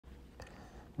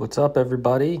What's up,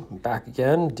 everybody? Back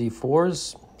again,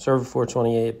 D4s, server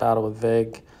 428, battle with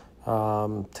Vig.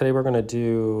 Today we're gonna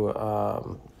do,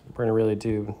 really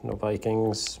do no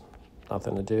Vikings,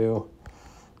 nothing to do.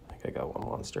 I think I got one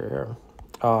monster here.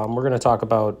 We're gonna talk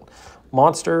about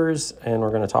monsters, and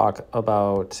we're gonna talk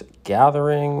about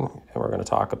gathering, and we're gonna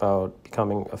talk about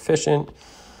becoming efficient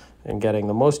and getting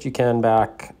the most you can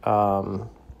back out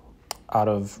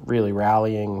of really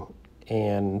rallying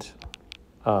and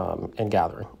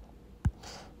gathering.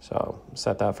 So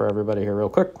set that for everybody here real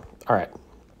quick. All right.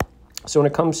 So when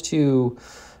it comes to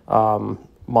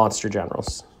monster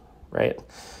generals, right,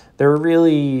 there are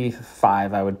really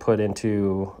 5 I would put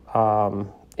into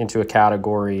a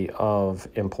category of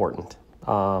important.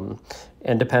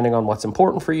 And depending on what's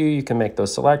important for you, you can make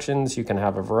those selections. You can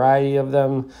have a variety of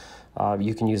them.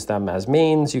 You can use them as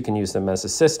mains. You can use them as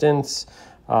assistants.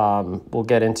 We'll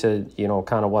get into,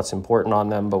 kind of what's important on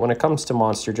them. But when it comes to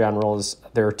monster generals,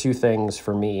 there are 2 things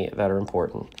for me that are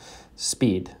important.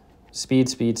 Speed.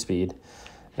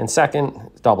 And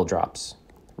second, double drops,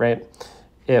 right?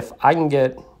 If I can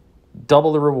get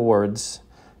double the rewards,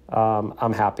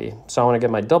 I'm happy. So I want to get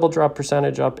my double drop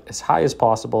percentage up as high as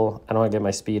possible, and I want to get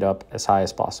my speed up as high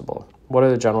as possible. What are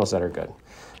the generals that are good?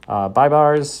 Buy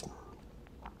bars,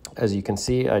 as you can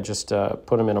see, I just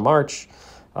put him in a march.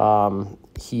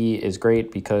 He is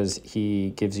great because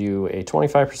he gives you a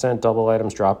 25% double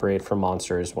items drop rate for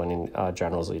monsters when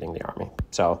generals leading the army.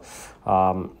 So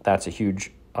that's a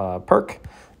huge perk.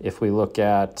 If we look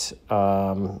at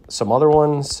some other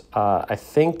ones, I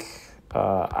think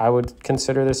I would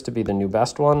consider this to be the new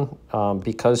best one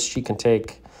because she can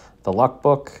take the luck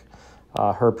book.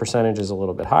 Her percentage is a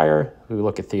little bit higher. We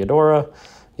look at Theodora.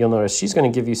 You'll notice she's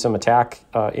going to give you some attack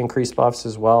increase buffs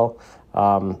as well.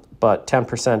 But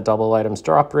 10% double items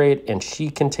drop rate, and she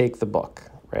can take the book,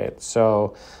 right?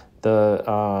 So the,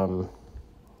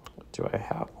 do I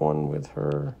have one with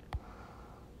her?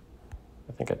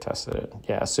 I think I tested it.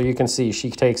 Yeah, so you can see she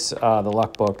takes the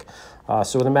luck book.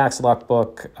 So with a max luck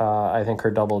book, I think her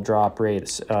double drop rate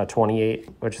is 28,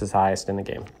 which is highest in the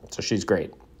game. So she's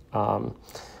great.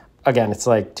 Again, it's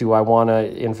like, do I want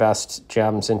to invest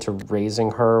gems into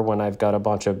raising her when I've got a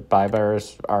bunch of buy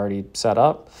bears already set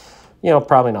up?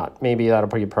 Probably not. Maybe that'll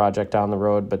be a project down the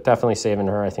road, but definitely saving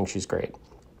her. I think she's great.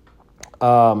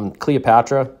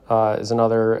 Cleopatra is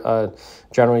another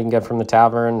general you can get from the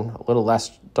tavern. A little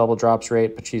less double drops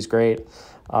rate, but she's great.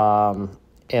 And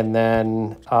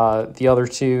then the other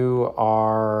 2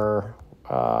 are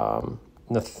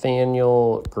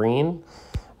Nathaniel Green.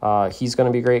 He's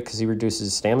going to be great because he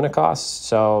reduces stamina costs.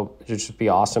 So it would just be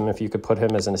awesome if you could put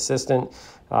him as an assistant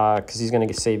because he's going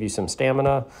to save you some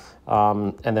stamina.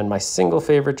 And then my single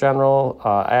favorite general,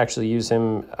 I actually use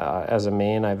him as a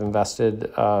main. I've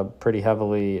invested pretty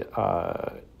heavily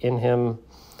in him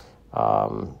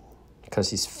because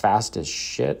he's fast as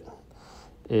shit,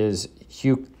 is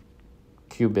Hugh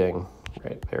Bing.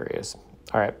 Right, there he is.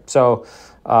 All right, so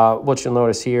what you'll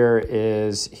notice here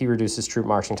is he reduces troop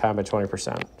marching time by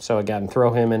 20%. So again,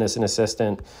 throw him in as an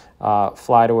assistant,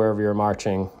 fly to wherever you're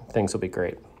marching, things will be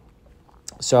great.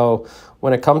 So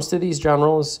when it comes to these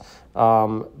generals,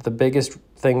 the biggest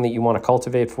thing that you want to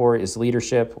cultivate for is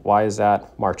leadership. Why is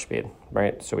that? March speed,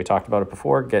 right? So we talked about it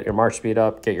before. Get your march speed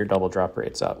up, get your double drop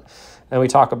rates up. And we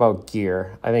talk about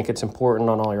gear. I think it's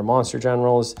important on all your monster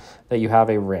generals that you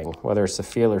have a ring, whether it's the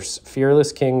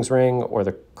Fearless King's ring or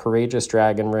the Courageous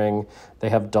Dragon ring. They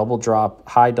have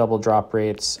high double drop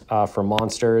rates for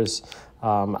monsters.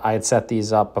 I had set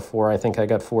these up before. I think I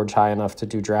got forged high enough to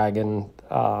do dragon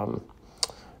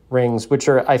rings, which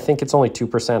are, I think it's only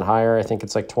 2% higher. I think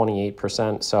it's like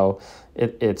 28%. So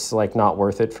it's like not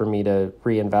worth it for me to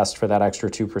reinvest for that extra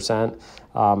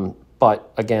 2%.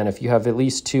 But again, if you have at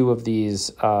least 2 of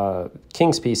these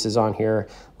King's pieces on here,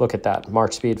 look at that.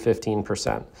 March speed,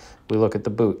 15%. We look at the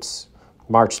boots,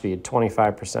 March speed,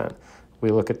 25%. We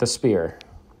look at the spear,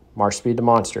 March speed to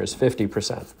monsters,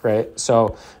 50%, right?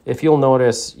 So if you'll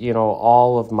notice,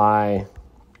 all of my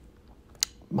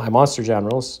monster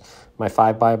generals, my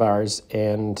 5 buy bars,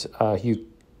 and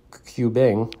Hugh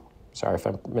Bing, sorry if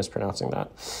I'm mispronouncing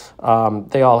that,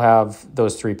 they all have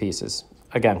those 3 pieces.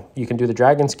 Again, you can do the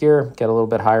dragon's gear, get a little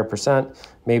bit higher percent.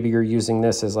 Maybe you're using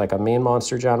this as like a main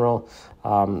monster general.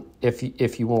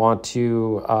 If you want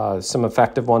to, some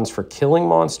effective ones for killing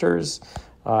monsters,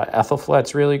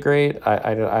 Ethelflet's really great.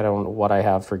 I don't know what I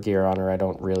have for gear on her. I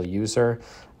don't really use her.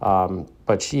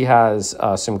 But she has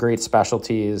some great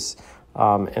specialties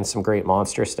and some great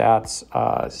monster stats.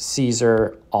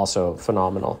 Caesar, also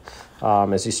phenomenal.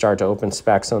 As you start to open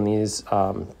specs on these,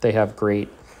 they have great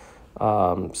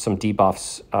some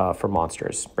debuffs for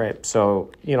monsters, right?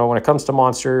 So, you know, when it comes to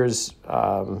monsters,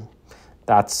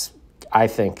 that's, I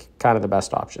think, kind of the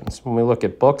best options. When we look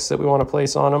at books that we want to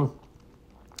place on them,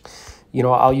 you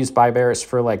know, I'll use Bybears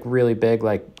for like really big,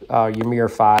 like your Mirror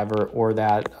 5 or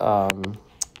that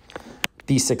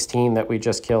D16 that we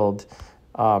just killed.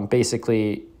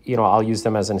 Basically, you know, I'll use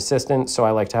them as an assistant. So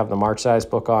I like to have the March size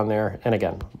book on there. And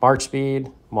again, March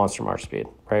speed, monster March speed,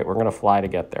 right? We're going to fly to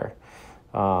get there.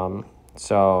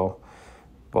 So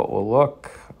what we'll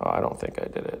look, oh, I don't think I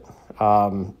did it.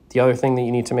 The other thing that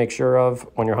you need to make sure of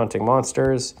when you're hunting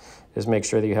monsters is make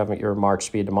sure that you have your March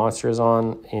speed to monsters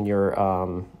on in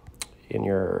your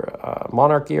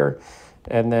Monarch gear.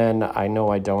 And then I know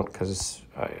I don't because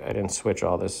I didn't switch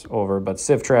all this over, but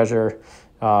Civ Treasure,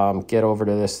 get over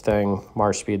to this thing,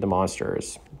 March speed to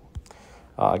monsters.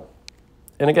 And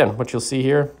again, what you'll see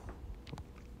here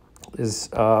is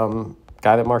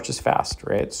guy that marches fast,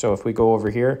 right? So if we go over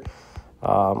here,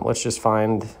 let's just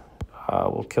find,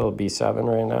 we'll kill a B7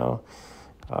 right now.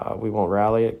 We won't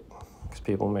rally it because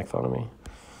people make fun of me.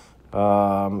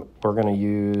 We're going to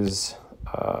use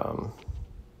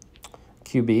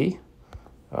QB.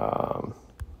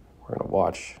 We're going to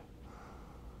watch,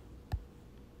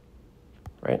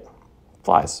 right?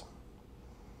 Flies.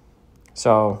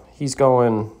 So he's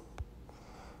going,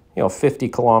 you know, 50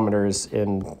 kilometers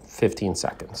in 15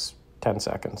 seconds, 10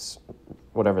 seconds,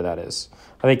 whatever that is.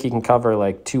 I think you can cover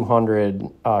like 200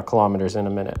 kilometers in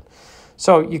a minute.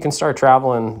 So you can start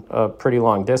traveling a pretty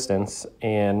long distance.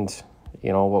 And,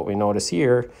 you know, what we notice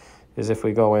here is if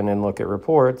we go in and look at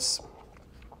reports,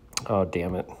 oh,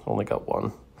 damn it, only got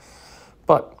one.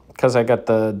 But because I got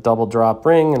the double drop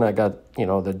ring and I got, you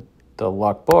know, the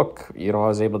luck book, you know, I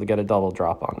was able to get a double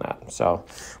drop on that. So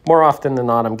more often than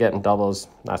not, I'm getting doubles.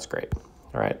 That's great.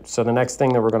 All right. So the next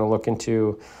thing that we're going to look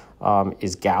into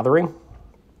is gathering.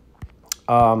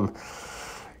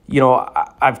 You know,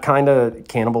 I've kind of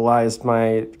cannibalized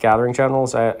my gathering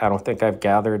channels. I don't think I've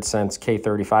gathered since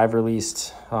K35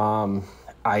 released.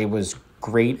 I was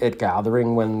great at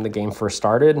gathering when the game first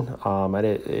started.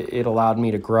 It allowed me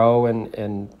to grow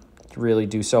and really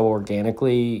do so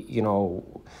organically. You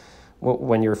know,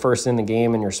 when you're first in the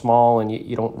game and you're small and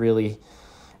you don't really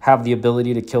have the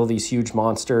ability to kill these huge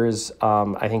monsters,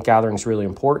 I think gathering is really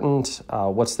important.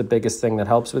 What's the biggest thing that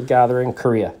helps with gathering?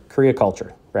 Korea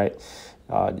culture, right?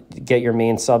 Get your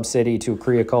main sub-city to a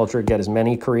Korea culture, get as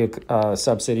many Korea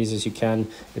sub-cities as you can.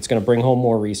 It's going to bring home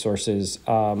more resources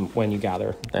when you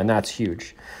gather, and that's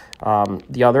huge.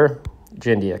 The other,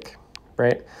 Jindiak,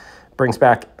 right? Brings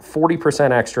back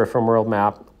 40% extra from world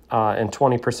map and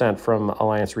 20% from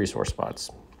Alliance resource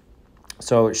spots.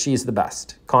 So she's the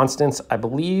best. Constance, I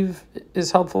believe,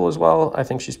 is helpful as well. I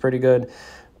think she's pretty good.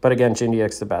 But again,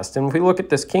 Jindiak's the best. And if we look at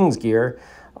this King's gear,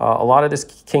 a lot of this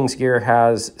King's gear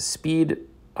has speed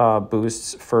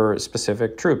boosts for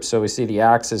specific troops. So we see the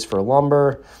axe is for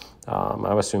lumber.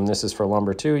 I assume this is for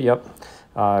lumber too. Yep.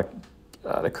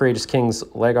 The Courageous King's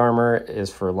leg armor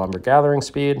is for lumber gathering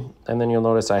speed. And then you'll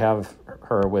notice I have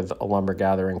her with a lumber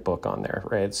gathering book on there,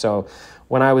 right? So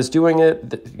when I was doing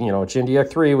it, you know, Jindiak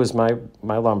 3 was my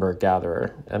lumber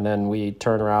gatherer. And then we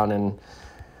turn around and,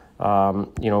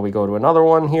 you know, we go to another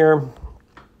one here.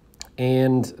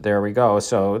 And there we go.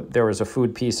 So there was a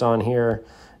food piece on here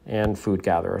and food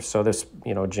gatherer. So this,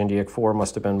 you know, Jindiak 4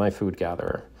 must have been my food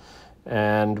gatherer.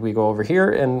 And we go over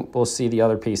here and we'll see the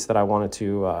other piece that I wanted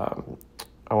to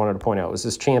point out was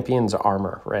this champion's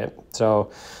armor, right? So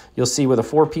you'll see with a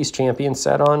 4-piece champion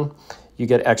set on, you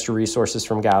get extra resources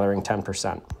from gathering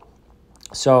 10%.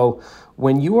 So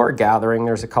when you are gathering,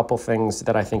 there's a couple things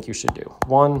that I think you should do.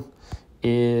 One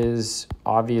is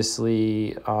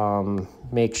obviously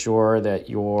make sure that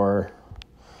your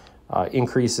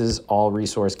increases all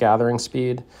resource gathering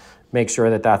speed. Make sure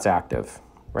that that's active,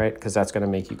 right? Because that's going to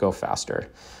make you go faster.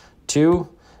 2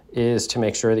 is to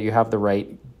make sure that you have the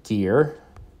right gear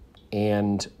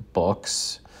and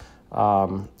books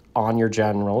on your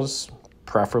generals,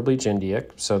 preferably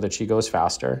Jindiak, so that she goes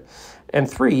faster. And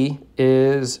 3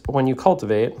 is when you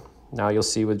cultivate. Now you'll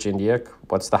see with Jindiak,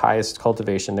 what's the highest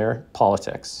cultivation there?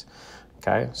 Politics.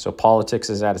 Okay, so politics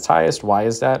is at its highest. Why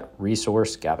is that?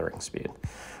 Resource gathering speed,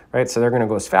 right? So they're going to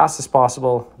go as fast as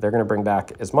possible. They're going to bring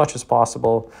back as much as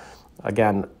possible.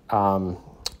 Again, it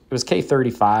was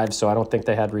K35, so I don't think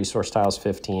they had resource tiles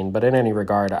 15. But in any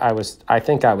regard, I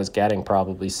think I was getting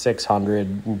probably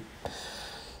 600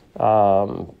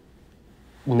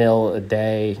 mil a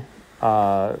day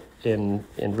in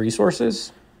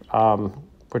resources.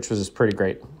 Which was pretty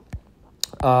great.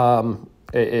 You know,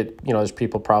 there's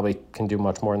people probably can do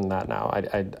much more than that now.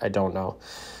 I don't know.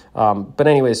 But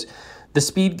anyways, The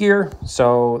speed gear,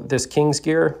 so this King's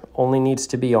gear only needs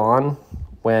to be on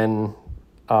when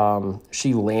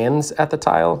she lands at the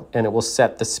tile, and it will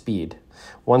set the speed.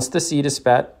 Once the speed is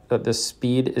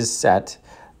set,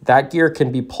 that gear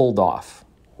can be pulled off.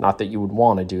 Not that you would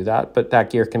want to do that, but that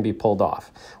gear can be pulled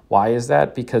off. Why is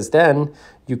that? Because then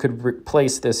you could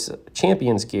replace this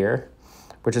Champion's gear,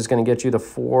 which is going to get you the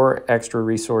 4 extra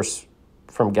resource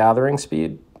from gathering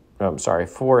speed.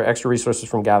 4 extra resources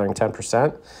from gathering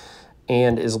 10%.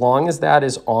 And as long as that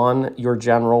is on your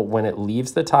general when it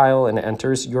leaves the tile and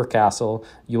enters your castle,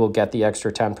 you will get the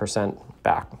extra 10%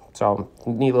 back. So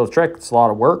neat little trick. It's a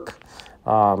lot of work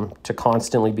to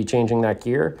constantly be changing that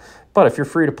gear. But if you're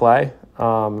free to play,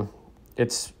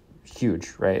 it's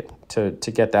huge, right? To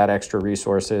get that extra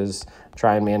resources,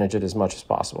 try and manage it as much as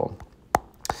possible.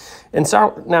 And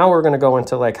so now we're going to go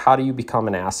into like, how do you become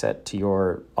an asset to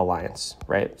your alliance,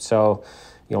 right? So,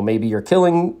 maybe you're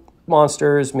killing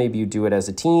monsters, maybe you do it as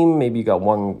a team, maybe you got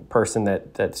one person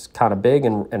that's kind of big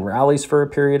and rallies for a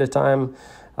period of time.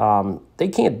 They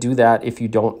can't do that if you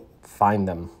don't find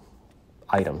them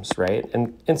items, right?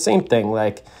 And same thing,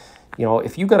 like,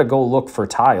 if you got to go look for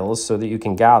tiles so that you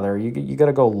can gather, you got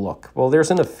to go look. Well,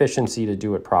 there's an efficiency to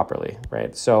do it properly,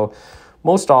 right? So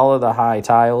most all of the high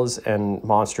tiles and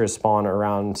monsters spawn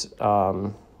around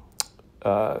the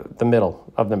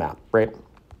middle of the map, right?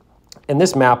 And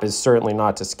this map is certainly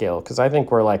not to scale because I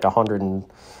think we're like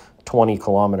 120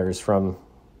 kilometers from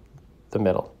the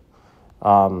middle.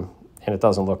 And it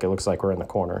looks like we're in the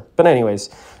corner. But anyways,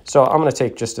 so I'm going to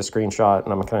take just a screenshot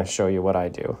and I'm going to show you what I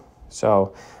do.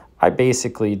 So I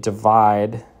basically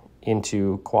divide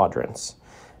into quadrants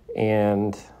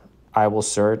and I will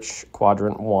search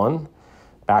quadrant 1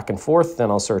 back and forth, then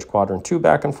I'll search quadrant 2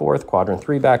 back and forth, quadrant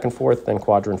 3 back and forth, then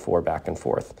quadrant 4 back and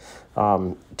forth.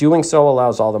 Doing so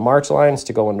allows all the march lines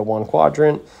to go into one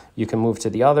quadrant. You can move to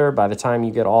the other. By the time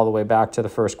you get all the way back to the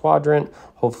first quadrant,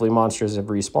 hopefully monsters have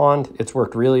respawned. It's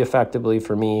worked really effectively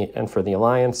for me and for the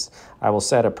Alliance. I will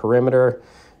set a perimeter.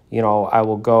 I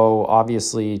will go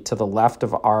obviously to the left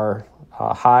of our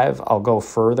hive. I'll go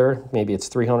further. Maybe it's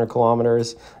 300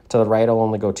 kilometers. To the right, I'll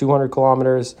only go 200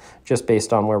 kilometers just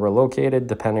based on where we're located.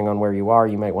 Depending on where you are,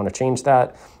 you might want to change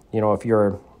that. If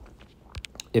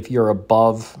you're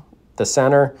above the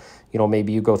center,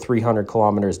 maybe you go 300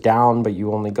 kilometers down, but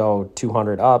you only go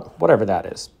 200 up, whatever that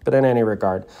is. But in any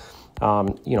regard,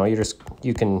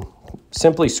 you can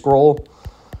simply scroll,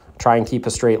 try and keep a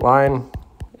straight line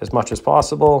as much as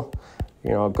possible.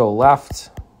 Go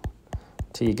left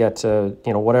till you get to,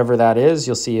 whatever that is.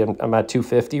 You'll see I'm at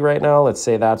 250 right now. Let's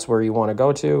say that's where you want to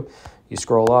go to. You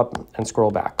scroll up and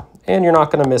scroll back. And you're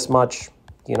not going to miss much.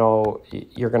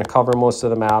 You're going to cover most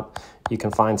of the map. You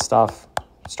can find stuff,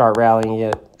 start rallying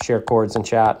it, share chords in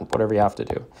chat, whatever you have to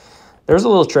do. There's a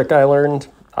little trick I learned.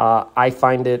 I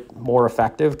find it more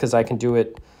effective because I can do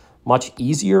it much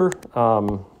easier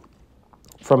from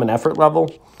an effort level.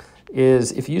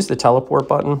 Is if you use the teleport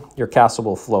button, your castle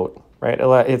will float, right?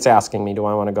 It's asking me, do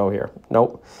I want to go here?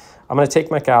 Nope. I'm going to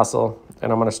take my castle and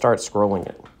I'm going to start scrolling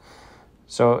it.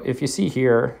 So if you see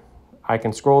here, I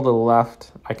can scroll to the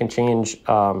left. I can change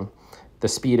the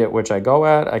speed at which I go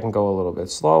at. I can go a little bit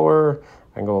slower.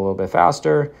 I can go a little bit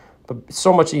faster, but it's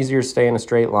so much easier to stay in a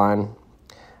straight line.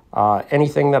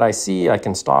 Anything that I see, I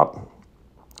can stop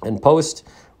and post.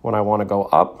 When I want to go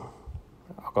up,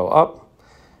 I'll go up.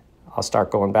 I'll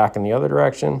start going back in the other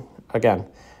direction. Again,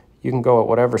 you can go at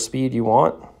whatever speed you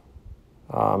want.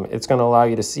 It's going to allow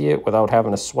you to see it without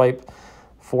having to swipe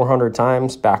 400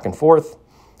 times back and forth.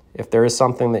 If there is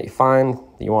something that you find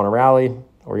that you want to rally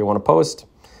or you want to post,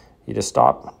 you just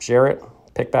stop, share it,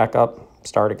 pick back up,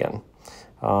 start again.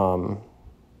 So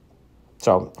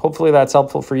hopefully that's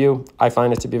helpful for you. I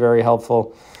find it to be very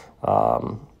helpful.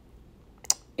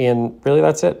 And really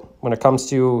that's it. When it comes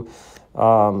to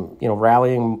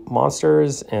rallying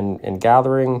monsters and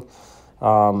gathering,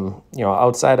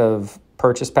 outside of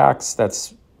purchase packs,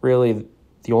 that's really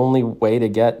the only way to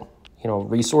get,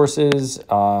 resources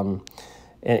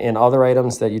and other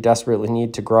items that you desperately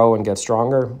need to grow and get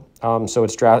stronger. So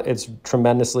it's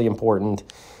tremendously important.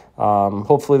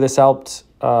 Hopefully this helped.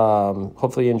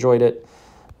 Hopefully you enjoyed it.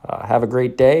 Have a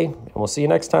great day, and we'll see you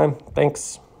next time.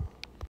 Thanks.